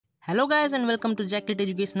Hello guys and welcome to Jacklit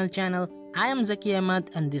Educational Channel. I am Zaki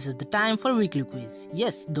Ahmed and this is the time for weekly quiz.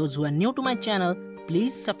 Yes, those who are new to my channel,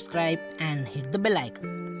 please subscribe and hit the bell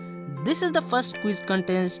icon. This is the first quiz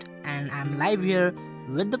contest and I am live here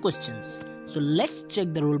with the questions. So let's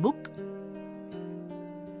check the rule book.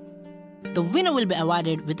 The winner will be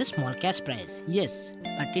awarded with a small cash prize. Yes,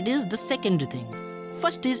 but it is the secondary thing.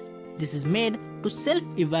 First is, this is made to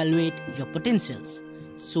self-evaluate your potentials.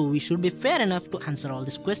 So we should be fair enough to answer all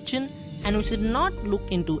this question and we should not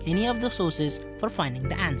look into any of the sources for finding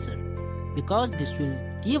the answer. Because this will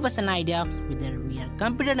give us an idea whether we are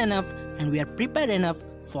competent enough and we are prepared enough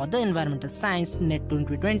for the Environmental Science NET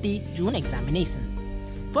 2020 June examination.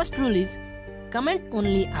 First rule is, comment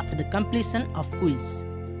only after the completion of quiz.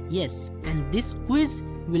 Yes, and this quiz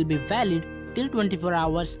will be valid till 24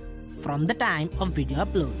 hours from the time of video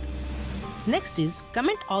upload. Next is,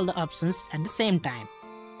 comment all the options at the same time.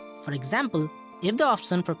 For example, if the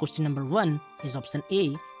option for question number 1 is option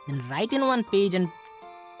A, then write in one page and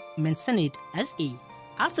mention it as A.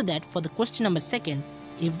 After that, for the question number 2,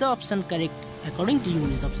 if the option correct according to you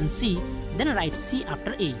is option C, then write C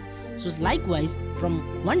after A. So likewise,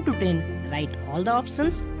 from 1 to 10, write all the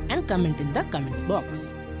options and comment in the comments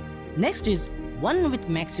box. Next is, one with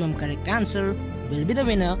maximum correct answer will be the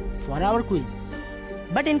winner for our quiz.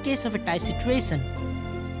 But in case of a tie situation,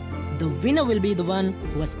 the winner will be the one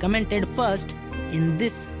who has commented first in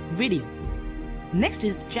this video. Next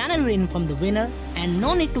is, channel will inform the winner and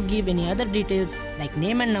no need to give any other details like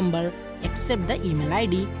name and number except the email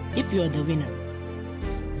ID if you are the winner.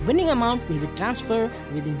 Winning amount will be transferred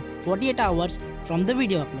within 48 hours from the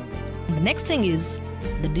video upload. And the next thing is,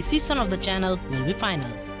 the decision of the channel will be final.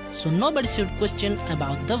 So nobody should question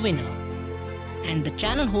about the winner. And the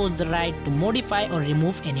channel holds the right to modify or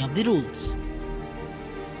remove any of the rules.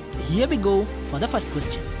 Here we go for the first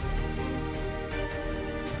question.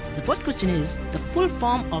 The first question is, the full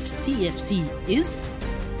form of CFC is,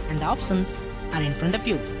 and the options are in front of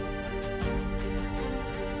you.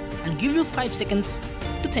 I'll give you 5 seconds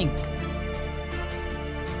to think.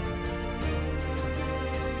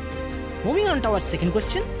 Moving on to our second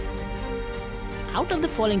question. Out of the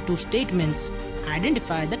following 2 statements,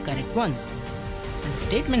 identify the correct ones. And the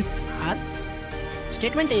statements are,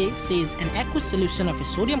 Statement A says an aqueous solution of a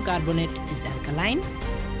sodium carbonate is alkaline.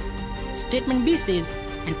 Statement B says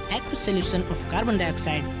an aqueous solution of carbon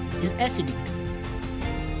dioxide is acidic.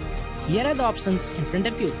 Here are the options in front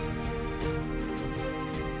of you.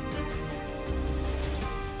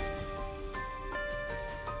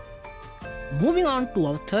 Moving on to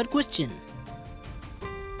our third question.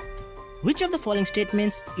 Which of the following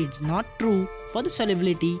statements is not true for the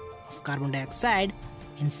solubility of carbon dioxide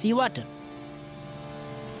in seawater?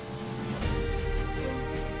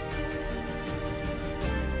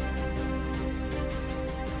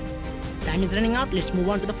 Time is running out, let's move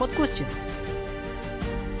on to the fourth question.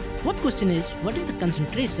 Fourth question is, what is the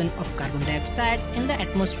concentration of carbon dioxide in the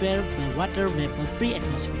atmosphere where water vapor free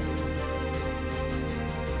atmosphere?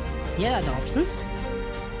 Here are the options.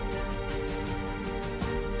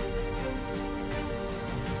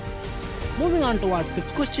 Moving on to our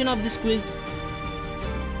fifth question of this quiz.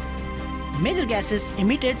 Major gases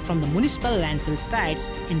emitted from the municipal landfill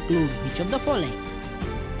sites include which of the following?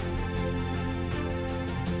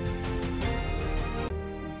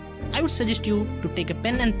 I would suggest you to take a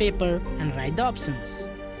pen and paper and write the options.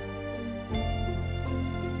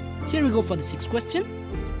 Here we go for the sixth question.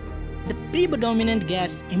 The predominant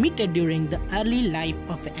gas emitted during the early life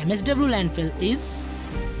of a MSW landfill is,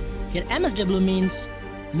 here MSW means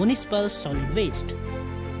municipal solid waste.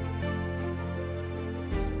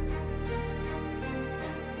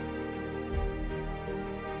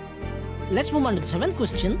 Let's move on to the seventh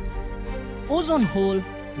question. Ozone hole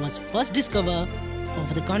was first discovered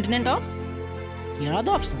over the continent of? Here are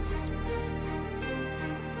the options.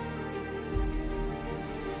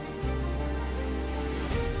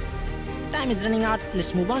 Time is running out,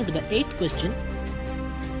 let's move on to the eighth question.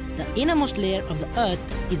 The innermost layer of the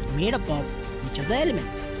earth is made up of which of the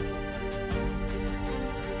elements?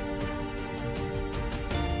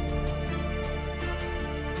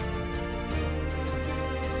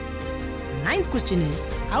 Ninth question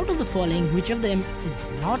is, out of the following, which of them is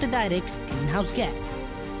not a direct greenhouse gas?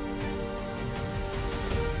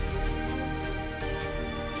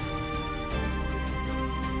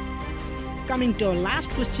 Coming to our last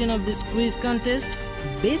question of this quiz contest,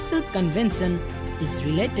 Basel Convention is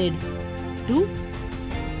related to?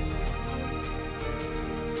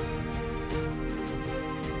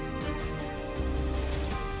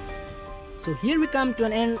 So here we come to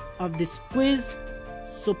an end of this quiz.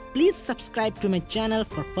 So please subscribe to my channel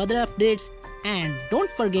for further updates And don't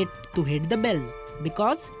forget to hit the bell,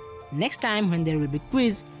 because next time when there will be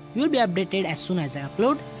quiz, you will be updated as soon as I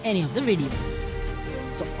upload any of the video.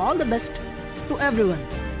 So all the best to everyone.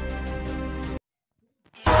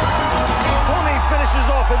 Dhoni finishes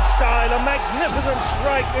off in style, a magnificent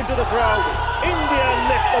strike into the crowd. India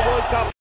lift the World Cup.